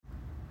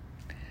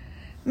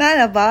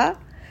Merhaba,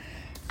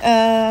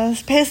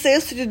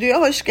 PSA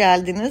Stüdyo'ya hoş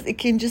geldiniz.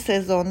 İkinci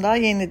sezonda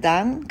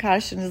yeniden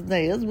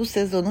karşınızdayız. Bu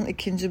sezonun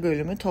ikinci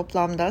bölümü,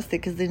 toplamda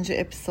 8.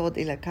 episod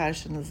ile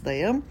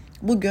karşınızdayım.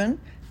 Bugün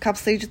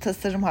kapsayıcı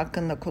tasarım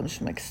hakkında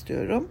konuşmak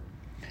istiyorum.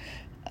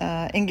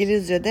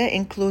 İngilizce'de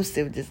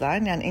inclusive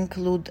design, yani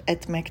include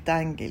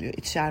etmekten geliyor,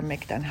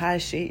 içermekten, her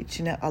şeyi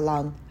içine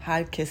alan,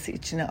 herkesi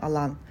içine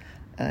alan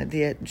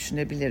diye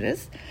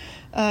düşünebiliriz.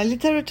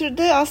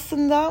 Literatürde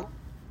aslında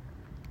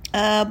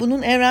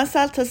bunun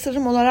evrensel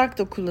tasarım olarak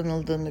da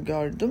kullanıldığını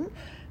gördüm.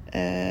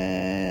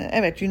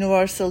 Evet,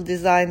 universal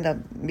design da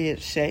bir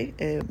şey.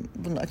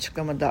 Bunun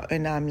açıklamada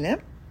önemli.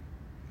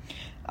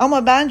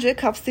 Ama bence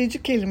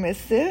kapsayıcı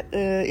kelimesi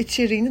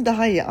içeriğini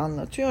daha iyi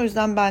anlatıyor. O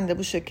yüzden ben de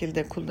bu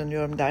şekilde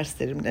kullanıyorum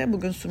derslerimde.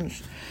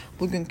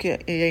 Bugünkü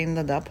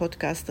yayında da,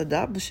 podcast'ta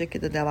da bu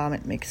şekilde devam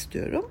etmek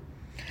istiyorum.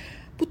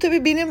 Bu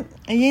tabii benim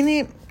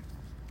yeni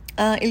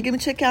ilgimi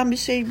çeken bir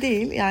şey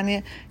değil.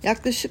 Yani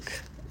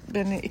yaklaşık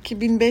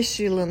 2005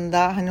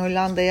 yılında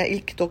Hollanda'ya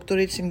ilk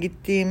doktora için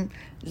gittiğim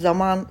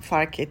zaman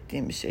fark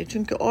ettiğim bir şey.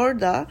 Çünkü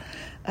orada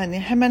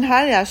hemen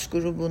her yaş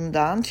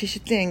grubundan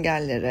çeşitli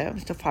engellere,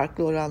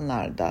 farklı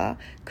oranlarda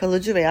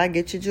kalıcı veya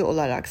geçici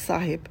olarak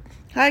sahip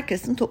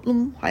herkesin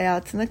toplum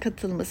hayatına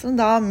katılmasının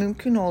daha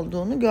mümkün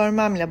olduğunu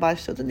görmemle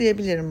başladı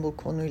diyebilirim bu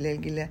konuyla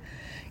ilgili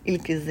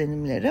ilk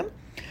izlenimlerim.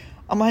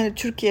 Ama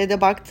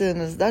Türkiye'de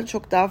baktığınızda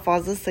çok daha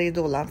fazla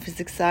sayıda olan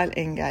fiziksel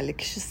engelli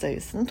kişi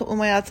sayısının toplum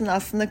hayatına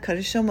aslında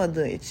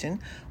karışamadığı için,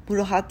 bu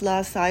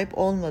rahatlığa sahip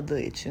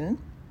olmadığı için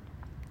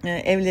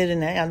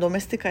evlerine, yani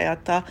domestik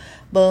hayatta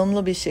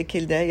bağımlı bir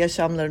şekilde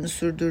yaşamlarını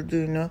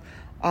sürdürdüğünü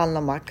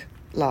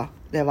anlamakla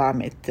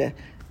devam etti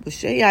bu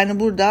şey. Yani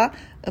burada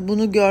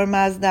bunu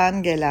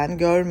görmezden gelen,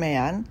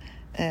 görmeyen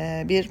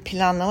bir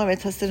planlama ve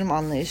tasarım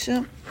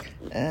anlayışı.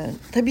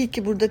 Tabii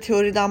ki burada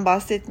teoriden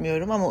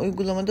bahsetmiyorum ama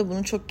uygulamada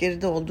bunun çok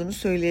geride olduğunu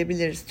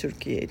söyleyebiliriz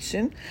Türkiye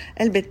için.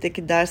 Elbette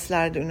ki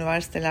derslerde,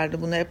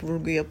 üniversitelerde buna hep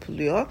vurgu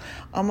yapılıyor.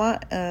 Ama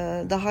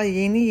daha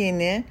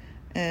yeni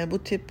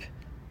bu tip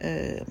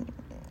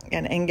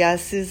yani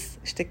engelsiz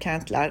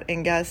kentler,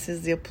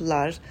 engelsiz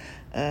yapılar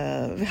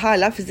ve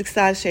hala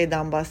fiziksel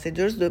şeyden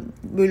bahsediyoruz.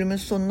 Bölümün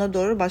sonuna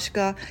doğru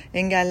başka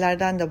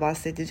engellerden de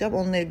bahsedeceğim.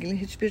 Onunla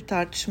ilgili hiçbir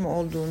tartışma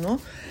olduğunu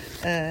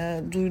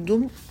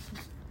duydum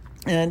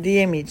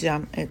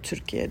diyemeyeceğim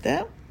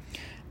Türkiye'de.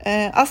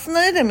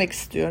 Aslında ne demek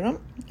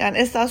istiyorum? Yani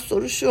esas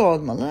soru şu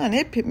olmalı.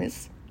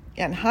 Hepimiz,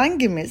 yani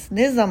hangimiz,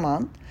 ne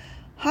zaman,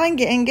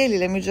 hangi engel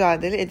ile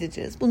mücadele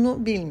edeceğiz?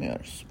 Bunu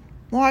bilmiyoruz.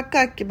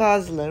 Muhakkak ki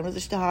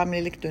bazılarımız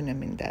hamilelik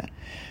döneminde,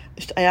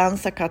 ayağını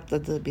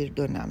sakatladığı bir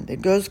dönemde,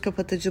 göz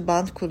kapatıcı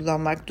bant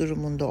kullanmak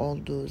durumunda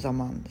olduğu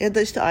zaman ya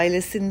da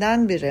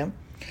ailesinden biri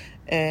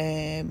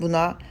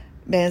buna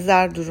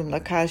benzer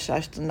durumla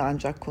karşılaştığında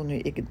ancak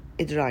konuyu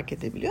idrak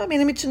edebiliyor.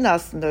 Benim için de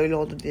aslında öyle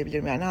oldu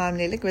diyebilirim. Yani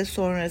hamilelik ve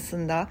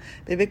sonrasında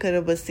bebek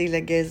arabasıyla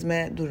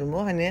gezme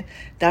durumu,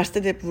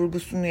 derste de hep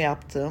vurgusunu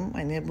yaptığım,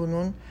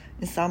 bunun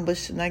insan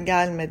başına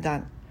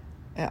gelmeden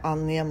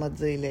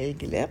anlayamadığı ile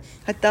ilgili.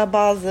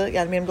 Hatta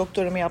yani benim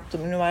doktoramı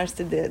yaptığım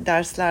üniversitede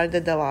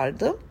derslerde de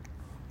vardı.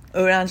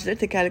 Öğrencileri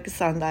tekerlekli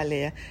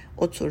sandalyeye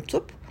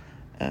oturtup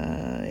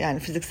yani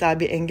fiziksel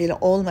bir engeli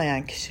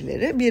olmayan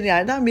kişileri bir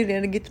yerden bir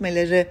yere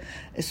gitmeleri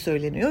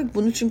söyleniyor.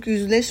 Bunu çünkü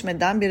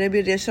yüzleşmeden,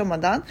 birebir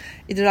yaşamadan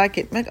idrak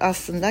etmek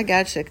aslında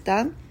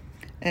gerçekten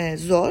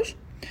zor.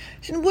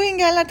 Şimdi bu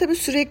engeller tabii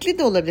sürekli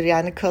de olabilir,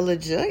 yani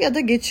kalıcı ya da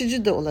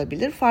geçici de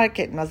olabilir, fark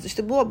etmez.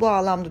 Bu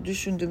bağlamda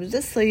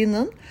düşündüğümüzde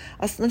sayının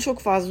aslında çok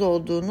fazla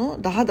olduğunu,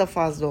 daha da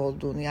fazla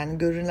olduğunu, yani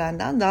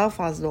görünenden daha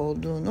fazla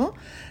olduğunu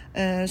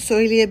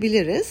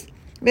söyleyebiliriz.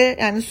 Ve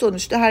yani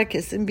sonuçta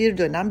herkesin bir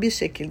dönem bir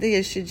şekilde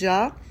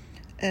yaşayacağı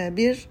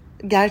bir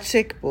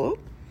gerçek bu.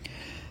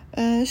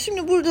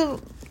 Şimdi burada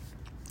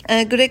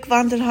Greg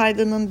van der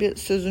Heyden'ın bir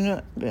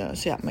sözünü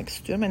yapmak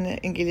istiyorum.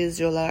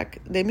 İngilizce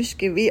olarak demiş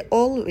ki we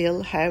all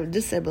will have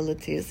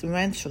disabilities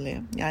eventually.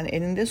 Yani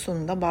eninde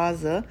sonunda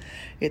bazı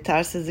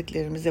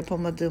yetersizliklerimiz,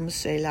 yapamadığımız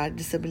şeyler,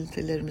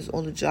 disabilitelerimiz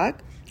olacak.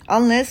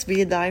 Unless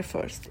we die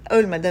first.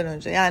 Ölmeden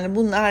önce. Yani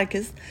bununla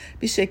herkes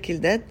bir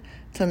şekilde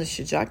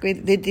tanışacak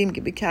ve dediğim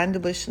gibi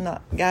kendi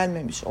başına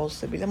gelmemiş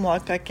olsa bile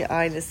muhakkak ki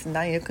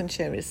ailesinden, yakın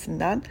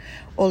çevresinden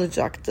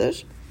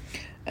olacaktır.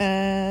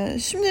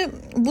 Şimdi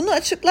bunu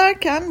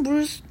açıklarken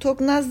Bruce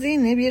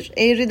Tognazini bir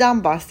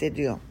eğriden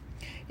bahsediyor.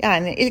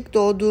 Yani ilk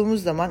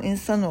doğduğumuz zaman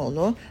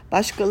insanoğlu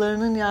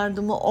başkalarının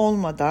yardımı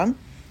olmadan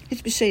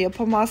hiçbir şey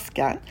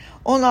yapamazken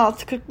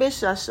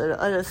 16-45 yaşları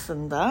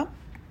arasında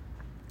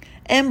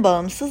en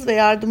bağımsız ve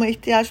yardıma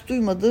ihtiyaç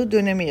duymadığı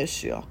dönemi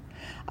yaşıyor.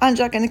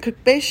 Ancak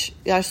 45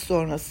 yaş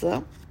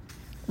sonrası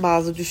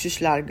bazı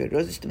düşüşler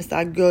görüyoruz.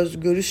 Mesela göz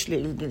görüşle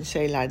ilgili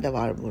şeyler de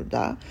var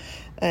burada.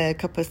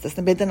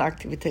 Kapasitesinde, beden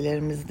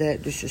aktivitelerimizde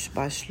düşüş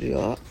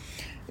başlıyor.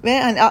 Ve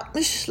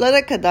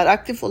 60'lara kadar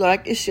aktif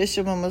olarak iş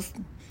yaşamamız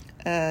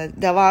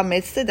devam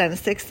etse de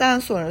 80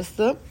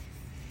 sonrası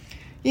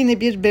yine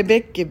bir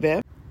bebek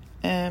gibi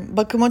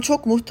bakıma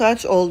çok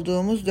muhtaç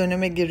olduğumuz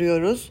döneme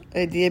giriyoruz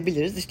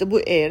diyebiliriz. İşte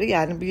bu eğri,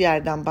 yani bir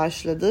yerden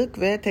başladık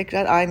ve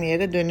tekrar aynı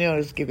yere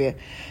dönüyoruz gibi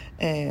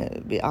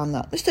bir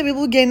anlatmış. Tabii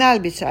bu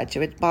genel bir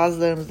çerçeve.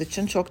 Bazılarımız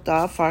için çok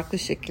daha farklı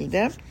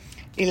şekilde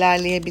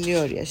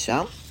ilerleyebiliyor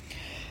yaşam.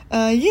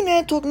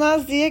 Yine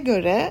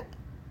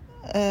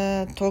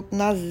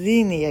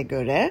Toknazzini'ye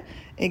göre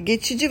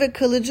geçici ve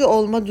kalıcı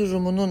olma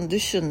durumunun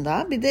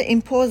dışında bir de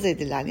impoz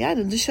edilen,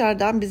 yani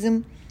dışarıdan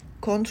bizim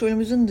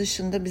kontrolümüzün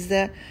dışında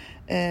bize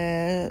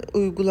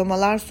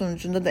uygulamalar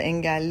sonucunda da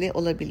engelli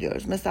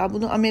olabiliyoruz. Mesela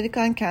bunu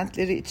Amerikan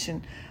kentleri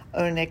için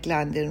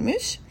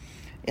örneklendirmiş.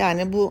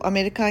 Yani bu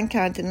Amerikan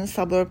kentinin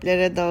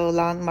suburblere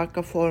dağılan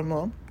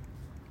makroformu,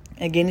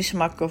 geniş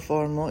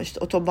makroformu, işte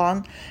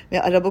otoban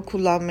ve araba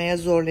kullanmaya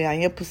zorlayan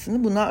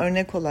yapısını buna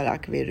örnek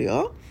olarak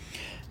veriyor.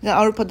 Yani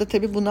Avrupa'da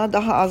tabii buna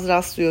daha az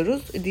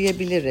rastlıyoruz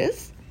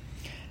diyebiliriz.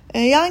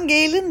 Jan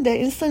Gale'in de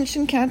İnsan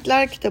İçin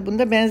Kentler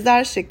kitabında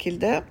benzer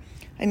şekilde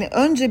hani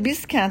önce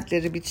biz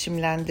kentleri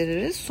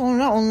biçimlendiririz,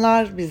 sonra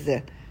onlar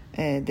bizi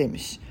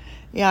demiş.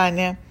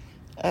 Yani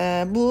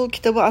bu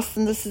kitabı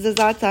aslında size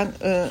zaten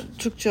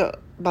Türkçe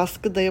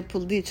baskıda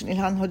yapıldığı için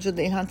İlhan Hoca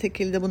da, İlhan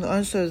Tekil de bunu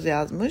ön söz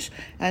yazmış.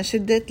 Yani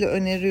şiddetle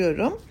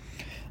öneriyorum.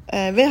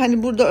 Ve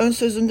hani burada ön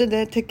sözünde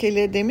de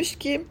Tekeli demiş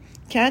ki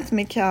kent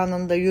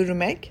mekanında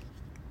yürümek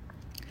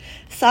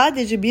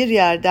sadece bir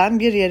yerden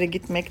bir yere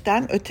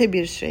gitmekten öte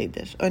bir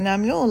şeydir.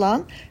 Önemli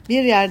olan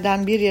bir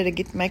yerden bir yere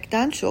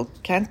gitmekten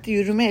çok kentte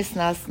yürüme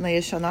esnasında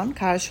yaşanan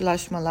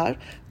karşılaşmalar,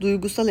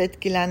 duygusal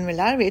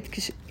etkilenmeler ve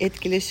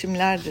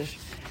etkileşimlerdir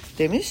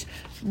demiş.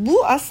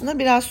 Bu aslında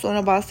biraz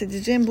sonra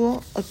bahsedeceğim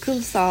bu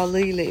akıl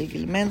sağlığı ile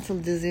ilgili,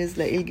 mental disease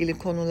ile ilgili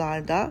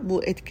konularda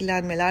bu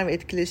etkilenmeler ve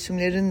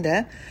etkileşimlerin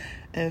de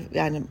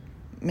yani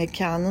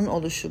mekanın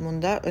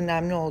oluşumunda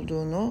önemli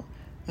olduğunu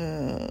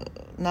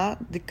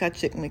dikkat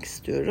çekmek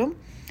istiyorum.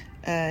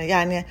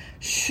 Yani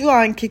şu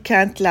anki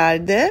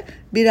kentlerde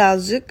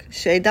birazcık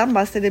şeyden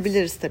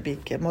bahsedebiliriz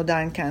tabii ki,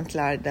 modern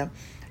kentlerde.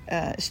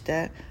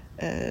 İşte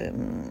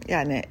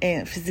yani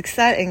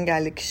fiziksel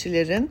engelli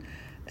kişilerin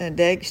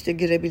de işte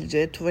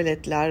girebileceği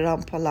tuvaletler,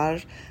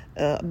 rampalar,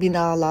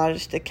 binalar,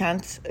 işte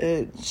kent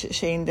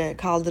şeyinde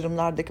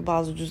kaldırımlardaki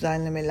bazı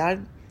düzenlemeler,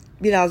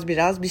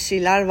 biraz bir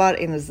şeyler var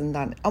en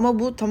azından. Ama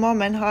bu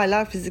tamamen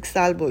hala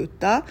fiziksel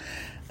boyutta.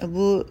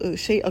 Bu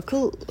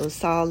akıl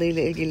sağlığı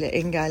ile ilgili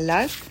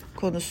engeller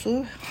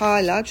konusu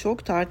hala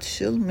çok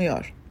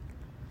tartışılmıyor.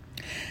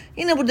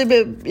 Yine burada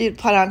bir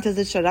parantez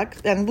açarak,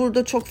 yani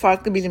burada çok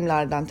farklı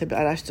bilimlerden tabii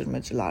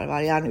araştırmacılar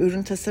var. Yani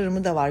ürün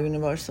tasarımı da var,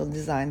 universal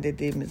design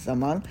dediğimiz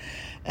zaman.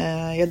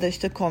 Ya da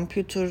işte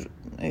computer,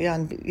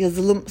 yani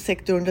yazılım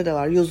sektöründe de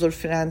var, user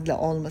friendly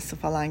olması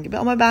falan gibi.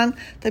 Ama ben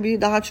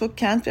tabii daha çok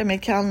kent ve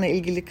mekanla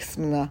ilgili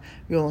kısmına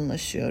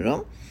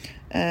yoğunlaşıyorum.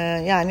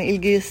 Yani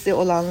ilgisi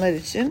olanlar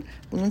için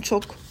bunun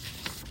çok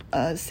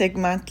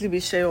segmentli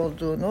bir şey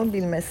olduğunu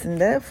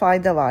bilmesinde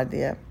fayda var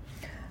diye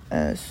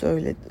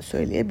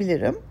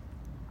söyleyebilirim.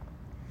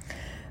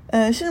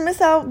 Şimdi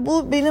mesela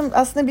bu benim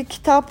aslında bir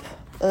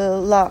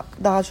kitapla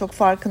daha çok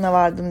farkına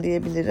vardım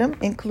diyebilirim.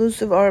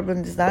 Inclusive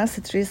Urban Design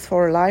Streets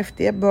for Life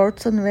diye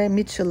Burton ve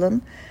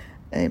Mitchell'ın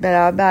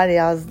beraber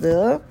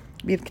yazdığı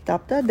bir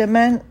kitapta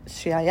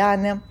dementia,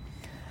 yani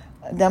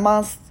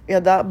demans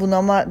ya da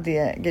bunama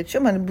diye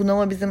geçiyor. Hani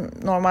bunama bizim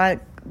normal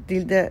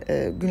dilde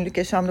günlük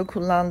yaşamda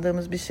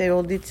kullandığımız bir şey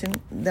olduğu için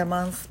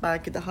demans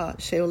belki daha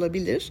şey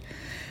olabilir.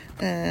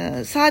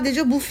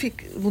 Sadece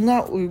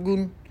buna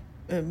uygun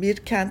bir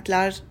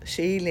kentler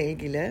şeyiyle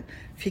ilgili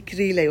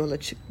fikriyle yola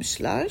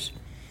çıkmışlar.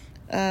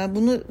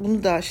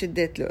 Bunu da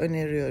şiddetle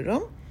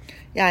öneriyorum.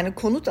 Yani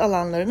konut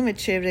alanlarının ve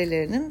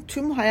çevrelerinin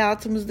tüm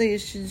hayatımızda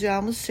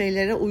yaşayacağımız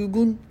şeylere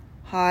uygun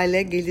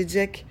hale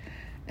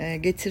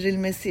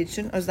getirilmesi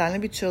için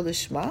özenli bir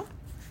çalışma.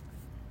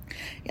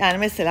 Yani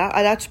mesela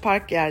araç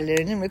park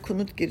yerlerinin ve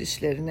konut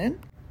girişlerinin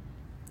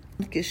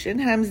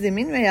hem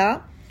zemin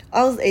veya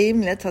az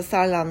eğimle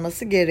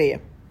tasarlanması gereği.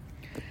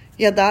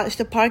 Ya da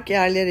işte park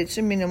yerleri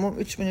için minimum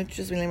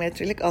 3300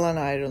 milimetrelik alan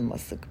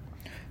ayrılması.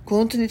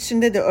 Konutun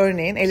içinde de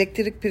örneğin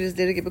elektrik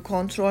prizleri gibi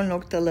kontrol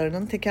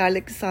noktalarının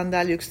tekerlekli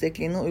sandalye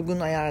yüksekliğine uygun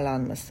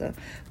ayarlanması,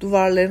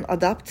 duvarların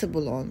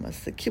adaptable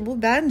olması, ki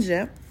bu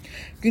bence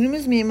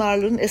günümüz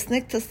mimarlığının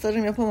esnek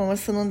tasarım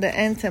yapamamasının da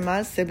en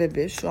temel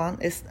sebebi şu an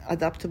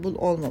adaptable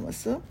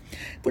olmaması.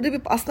 Burada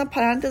bir aslında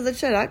parantez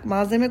açarak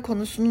malzeme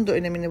konusunun da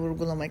önemini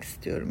vurgulamak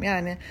istiyorum.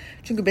 Yani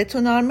çünkü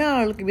betonarme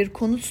ağırlıklı bir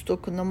konut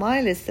stokunda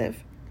maalesef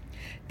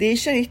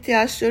değişen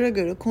ihtiyaçlara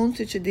göre konut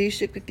içi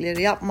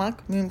değişiklikleri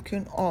yapmak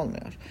mümkün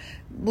olmuyor.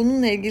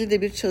 Bununla ilgili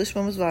de bir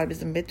çalışmamız var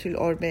bizim Betül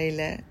Orbe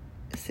ile,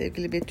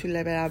 sevgili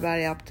Betül'le beraber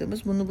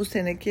yaptığımız. Bunu bu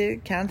seneki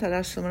Kent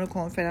Araştırmaları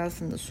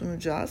Konferansı'nda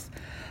sunacağız.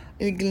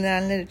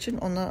 İlgilenenler için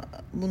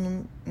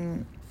bunun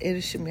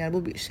erişim, yani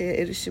bu şeye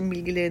erişim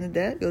bilgilerini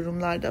de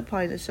yorumlarda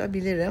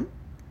paylaşabilirim.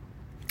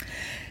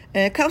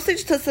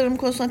 Kapsayıcı tasarım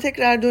konusuna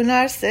tekrar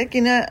dönersek,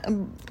 yine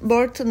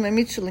Burton ve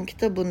Mitchell'ın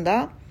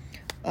kitabında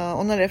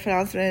ona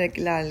referans vererek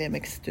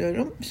ilerlemek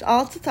istiyorum.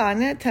 6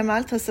 tane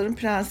temel tasarım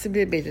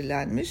prensibi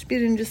belirlenmiş.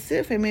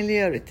 Birincisi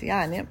familiarity,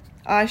 yani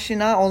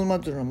aşina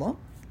olma durumu.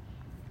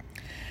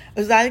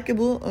 Özellikle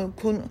bu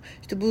konu,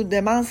 işte bu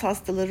demans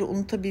hastaları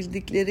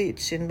unutabildikleri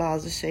için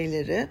bazı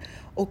şeyleri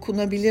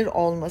okunabilir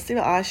olması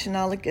ve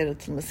aşinalık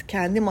yaratılması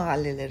kendi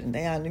mahallelerinde,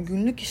 yani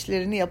günlük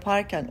işlerini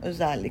yaparken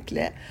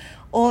özellikle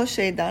o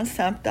şeyden,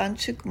 semtten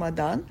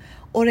çıkmadan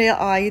oraya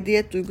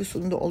aidiyet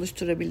duygusunu da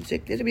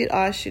oluşturabilecekleri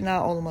bir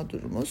aşina olma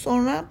durumu.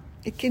 Sonra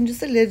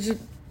ikincisi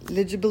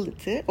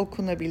legibility,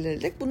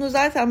 okunabilirlik. Bunu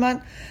zaten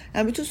ben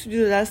yani bütün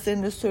stüdyo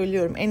derslerinde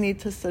söylüyorum. En iyi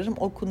tasarım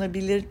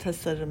okunabilir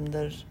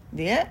tasarımdır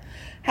diye.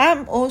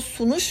 Hem o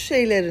sunuş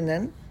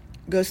şeylerinin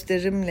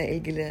gösterimle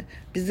ilgili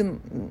bizim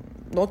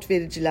not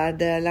vericiler,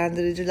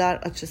 değerlendiriciler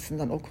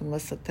açısından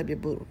okunması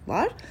tabii bu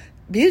var.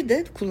 Bir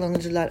de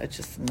kullanıcılar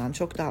açısından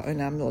çok daha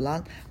önemli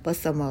olan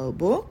basamağı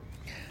bu.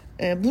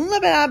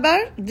 Bununla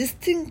beraber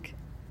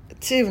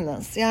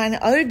distinctiveness, yani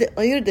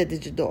ayırt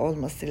edici de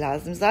olması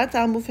lazım.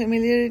 Zaten bu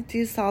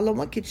familiarity'yi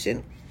sağlamak için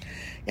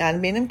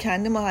yani benim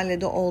kendi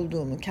mahallede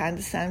olduğumu,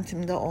 kendi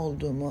semtimde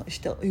olduğumu,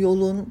 işte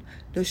yolun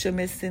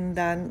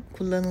döşemesinden,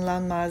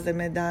 kullanılan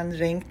malzemeden,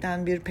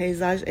 renkten, bir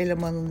peyzaj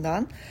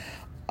elemanından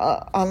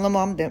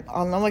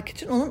anlamak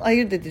için onun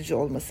ayırt edici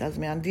olması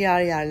lazım. Yani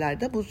diğer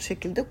yerlerde bu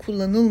şekilde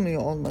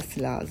kullanılmıyor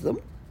olması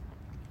lazım.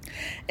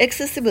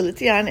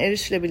 Accessibility, yani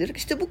erişilebilirlik.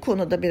 İşte bu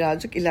konuda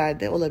birazcık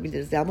ileride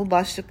olabiliriz. Yani bu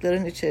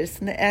başlıkların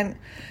içerisinde en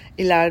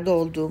ileride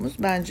olduğumuz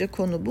bence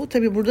konu bu.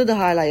 Tabii burada da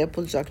hala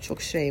yapılacak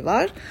çok şey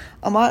var.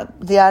 Ama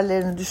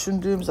diğerlerini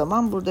düşündüğüm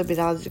zaman burada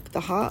birazcık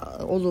daha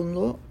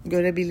olumlu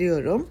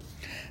görebiliyorum.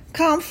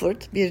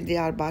 Comfort bir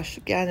diğer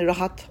başlık, yani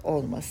rahat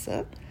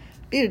olması.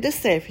 Bir de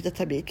safety,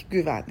 tabii ki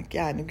güvenlik.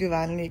 Yani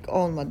güvenlik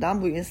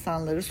olmadan bu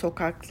insanları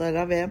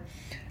sokaklara ve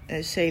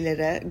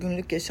şeylere,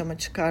 günlük yaşama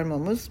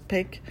çıkarmamız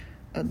pek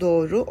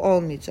doğru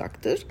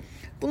olmayacaktır.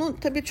 Bunu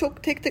tabii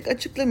çok tek tek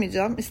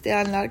açıklamayacağım.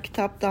 İsteyenler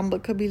kitaptan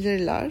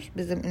bakabilirler.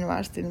 Bizim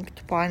üniversitenin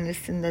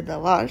kütüphanesinde de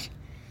var.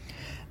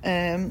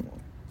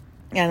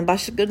 Yani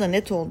başlıkları da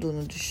net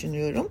olduğunu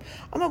düşünüyorum.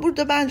 Ama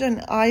burada bence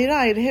hani ayrı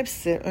ayrı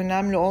hepsi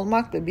önemli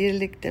olmakla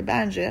birlikte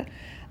bence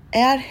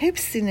eğer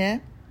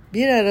hepsini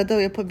bir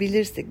arada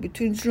yapabilirsek,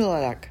 bütüncül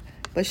olarak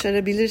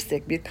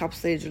başarabilirsek bir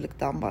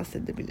kapsayıcılıktan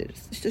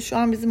bahsedebiliriz. İşte şu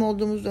an bizim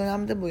olduğumuz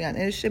dönemde bu, yani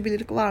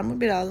erişilebilirlik var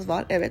mı? Biraz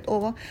var. Evet,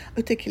 ama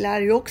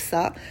ötekiler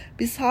yoksa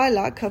biz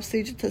hala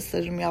kapsayıcı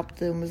tasarım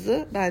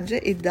yaptığımızı bence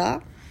iddia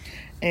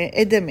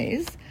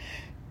edemeyiz.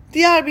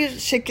 Diğer bir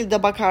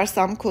şekilde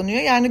bakarsam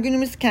konuya, yani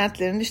günümüz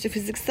kentlerinde işte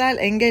fiziksel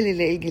engel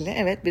ile ilgili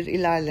evet bir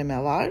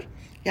ilerleme var.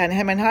 Yani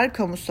hemen her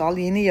kamusal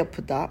yeni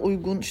yapıda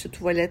uygun işte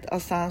tuvalet,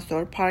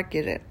 asansör, park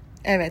yeri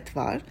evet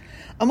var.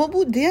 Ama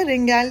bu diğer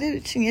engeller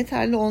için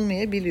yeterli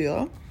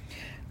olmayabiliyor.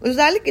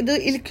 Özellikle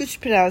de ilk 3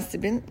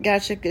 prensibin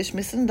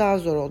gerçekleşmesinin daha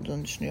zor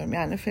olduğunu düşünüyorum.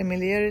 Yani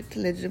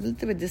familiarity,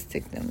 legibility ve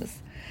distinctness.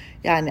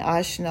 Yani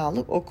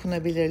aşinalık,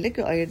 okunabilirlik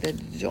ve ayırt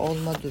edici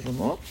olma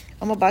durumu.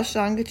 Ama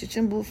başlangıç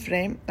için bu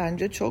frame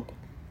bence çok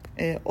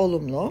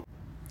olumlu.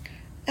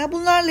 Ya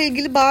bunlarla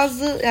ilgili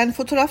bazı, yani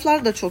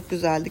fotoğraflar da çok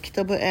güzeldi.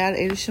 Kitabı eğer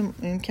erişim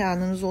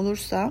imkanınız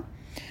olursa,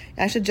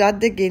 yani işte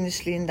cadde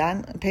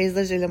genişliğinden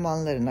peyzaj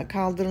elemanlarına,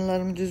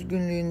 kaldırımların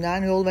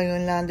düzgünlüğünden yol ve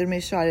yönlendirme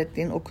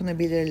işaretlerinin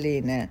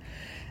okunabilirliğine,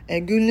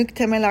 günlük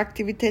temel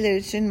aktiviteler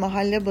için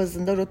mahalle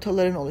bazında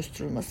rotaların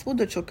oluşturulması. Bu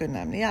da çok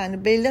önemli.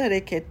 Yani belli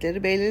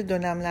hareketleri belli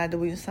dönemlerde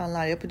bu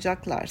insanlar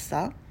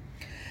yapacaklarsa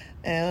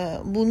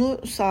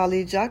bunu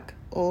sağlayacak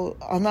o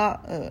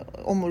ana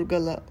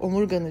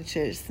omurganın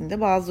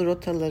içerisinde bazı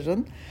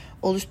rotaların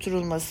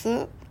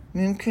oluşturulması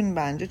mümkün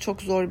bence.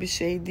 Çok zor bir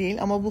şey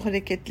değil ama bu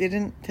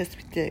hareketlerin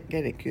tespiti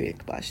gerekiyor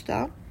ilk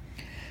başta.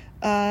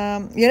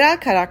 Yerel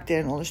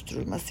karakterin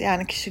oluşturulması,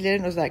 yani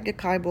kişilerin özellikle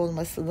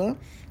kaybolmasını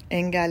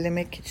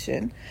engellemek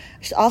için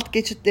işte alt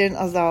geçitlerin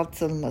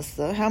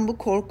azaltılması, hem bu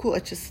korku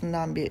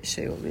açısından bir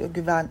şey oluyor,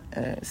 güven,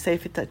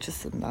 safety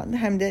açısından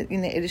hem de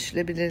yine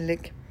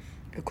erişilebilirlik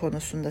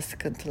konusunda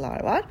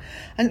sıkıntılar var.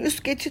 Hani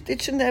üst geçit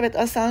içinde evet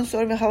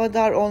asansör ve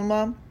havadar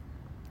olma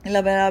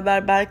ile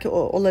beraber belki o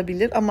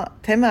olabilir ama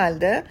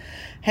temelde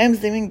hem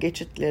zemin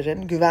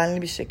geçitlerin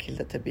güvenli bir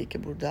şekilde, tabii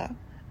ki burada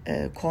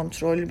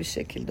kontrollü bir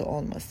şekilde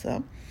olması.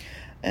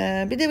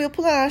 Bir de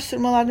yapılan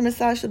araştırmalarda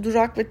mesela işte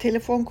durak ve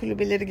telefon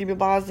kulübeleri gibi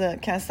bazı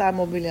kentsel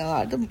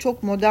mobilyalarda bu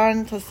çok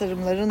modern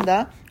tasarımların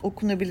da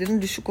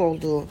okunabilirliğinin düşük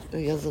olduğu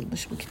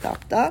yazılmış bu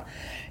kitapta.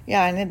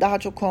 Yani daha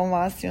çok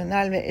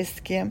konvansiyonel ve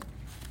eski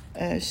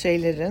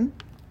şeylerin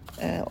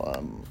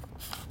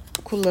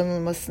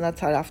kullanılmasına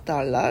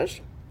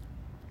taraftarlar.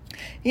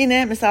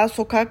 Yine mesela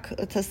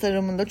sokak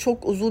tasarımında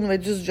çok uzun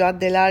ve düz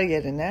caddeler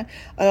yerine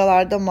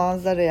aralarda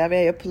manzaraya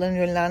veya yapıların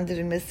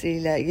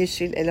yönlendirilmesiyle,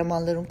 yeşil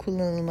elemanların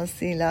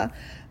kullanılmasıyla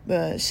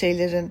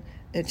şeylerin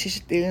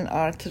çeşitliliğinin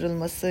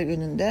artırılması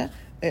yönünde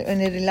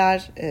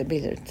öneriler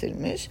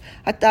belirtilmiş.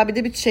 Hatta bir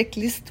de bir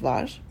checklist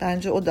var.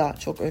 Bence o da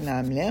çok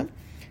önemli.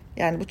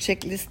 Yani bu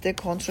checkliste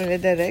kontrol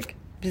ederek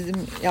bizim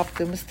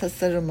yaptığımız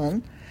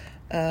tasarımın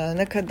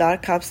ne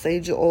kadar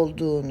kapsayıcı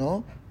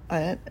olduğunu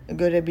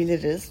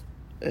görebiliriz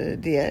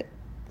diye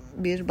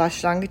bir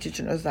başlangıç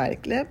için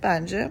özellikle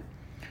bence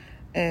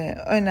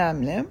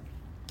önemli.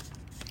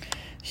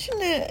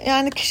 Şimdi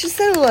yani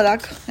kişisel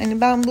olarak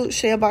hani ben bu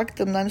şeye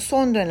baktığımda hani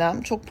son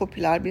dönem çok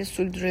popüler bir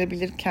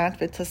sürdürülebilir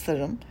kent ve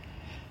tasarım.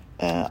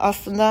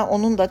 Aslında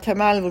onun da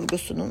temel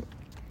vurgusunun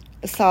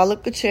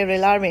sağlıklı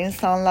çevreler ve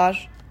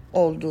insanlar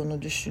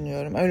olduğunu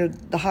düşünüyorum.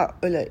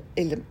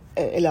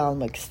 Ele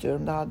almak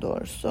istiyorum daha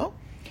doğrusu.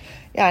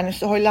 Yani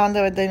işte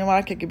Hollanda ve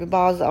Danimarka gibi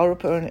bazı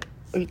Avrupa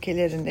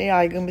ülkelerinde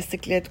yaygın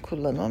bisiklet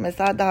kullanımı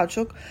mesela daha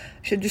çok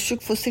işte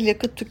düşük fosil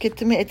yakıt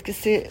tüketimi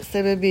etkisi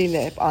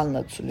sebebiyle hep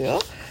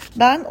anlatılıyor.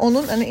 Ben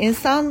onun hani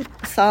insan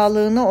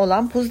sağlığına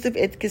olan pozitif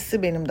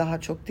etkisi benim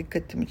daha çok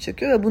dikkatimi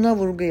çekiyor ve buna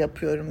vurgu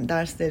yapıyorum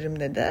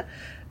derslerimde de.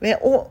 Ve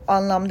o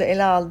anlamda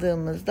ele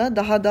aldığımızda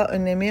daha da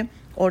önemi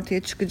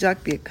ortaya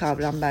çıkacak bir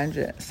kavram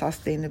bence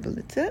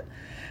sustainability.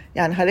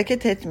 Yani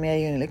hareket etmeye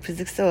yönelik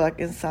fiziksel olarak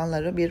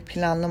insanları bir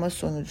planlama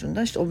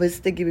sonucunda işte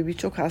obezite gibi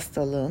birçok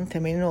hastalığın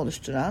temelini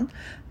oluşturan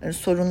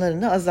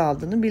sorunların da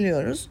azaldığını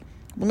biliyoruz.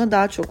 Buna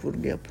daha çok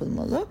vurgu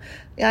yapılmalı.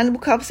 Yani bu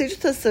kapsayıcı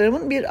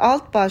tasarımın bir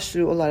alt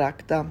başlığı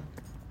olarak da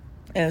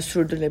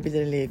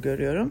sürdürülebilirliği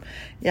görüyorum.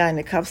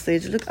 Yani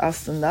kapsayıcılık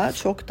aslında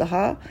çok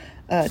daha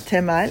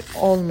temel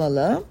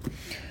olmalı.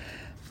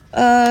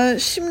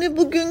 Şimdi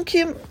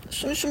bugünkü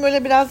şu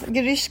böyle biraz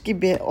giriş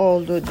gibi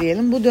oldu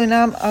diyelim. Bu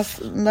dönem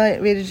aslında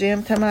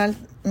vereceğim temel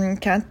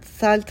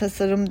kentsel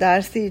tasarım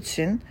dersi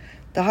için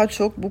daha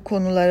çok bu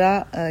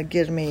konulara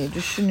girmeyi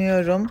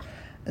düşünüyorum.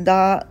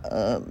 Daha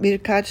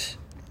birkaç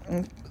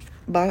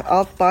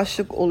alt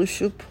başlık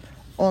oluşup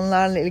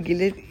onlarla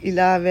ilgili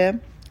ilave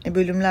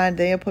bölümler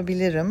de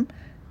yapabilirim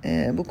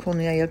bu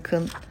konuya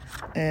yakın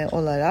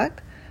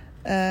olarak.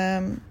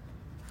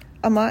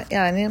 Ama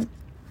yani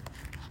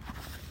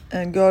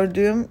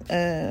gördüğüm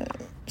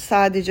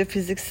sadece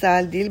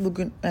fiziksel değil,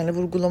 bugün yani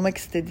vurgulamak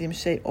istediğim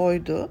şey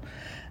oydu.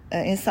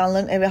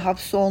 İnsanların eve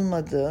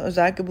hapsolmadığı,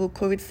 özellikle bu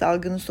Covid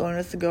salgını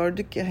sonrası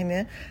gördük ki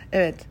hani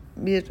evet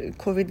bir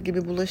Covid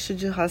gibi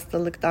bulaşıcı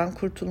hastalıktan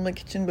kurtulmak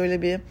için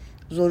böyle bir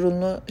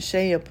zorunlu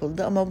şey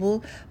yapıldı ama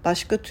bu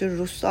başka tür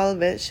ruhsal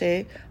ve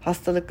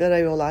hastalıklara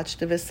yol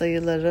açtı ve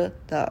sayıları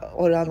da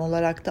oran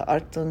olarak da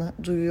arttığını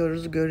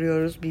duyuyoruz,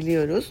 görüyoruz,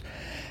 biliyoruz.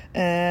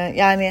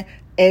 Yani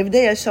evde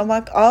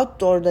yaşamak,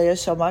 outdoor'da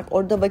yaşamak,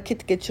 orada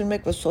vakit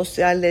geçirmek ve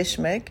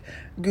sosyalleşmek,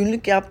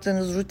 günlük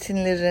yaptığınız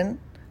rutinlerin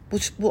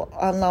bu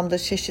anlamda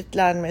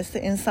çeşitlenmesi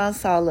insan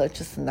sağlığı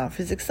açısından,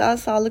 fiziksel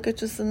sağlık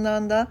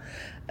açısından da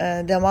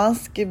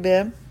demans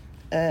gibi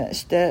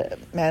işte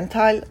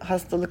mental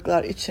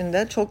hastalıklar için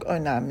de çok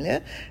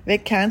önemli ve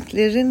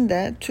kentlerin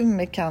de tüm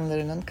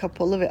mekanlarının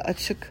kapalı ve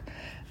açık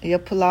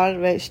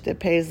yapılar ve işte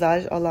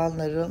peyzaj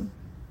alanları,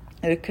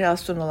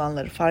 rekreasyon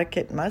alanları fark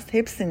etmez.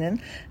 Hepsinin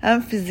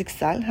hem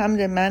fiziksel hem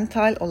de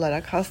mental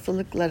olarak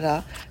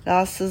hastalıklara,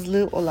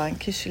 rahatsızlığı olan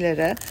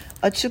kişilere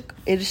açık,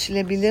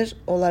 erişilebilir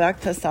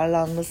olarak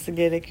tasarlanması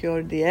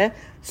gerekiyor diye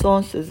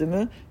son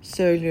sözümü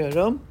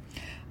söylüyorum.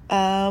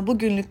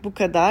 Bugünlük bu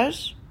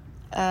kadar.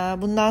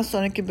 Bundan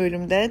sonraki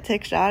bölümde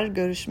tekrar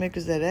görüşmek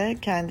üzere.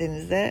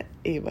 Kendinize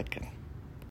iyi bakın.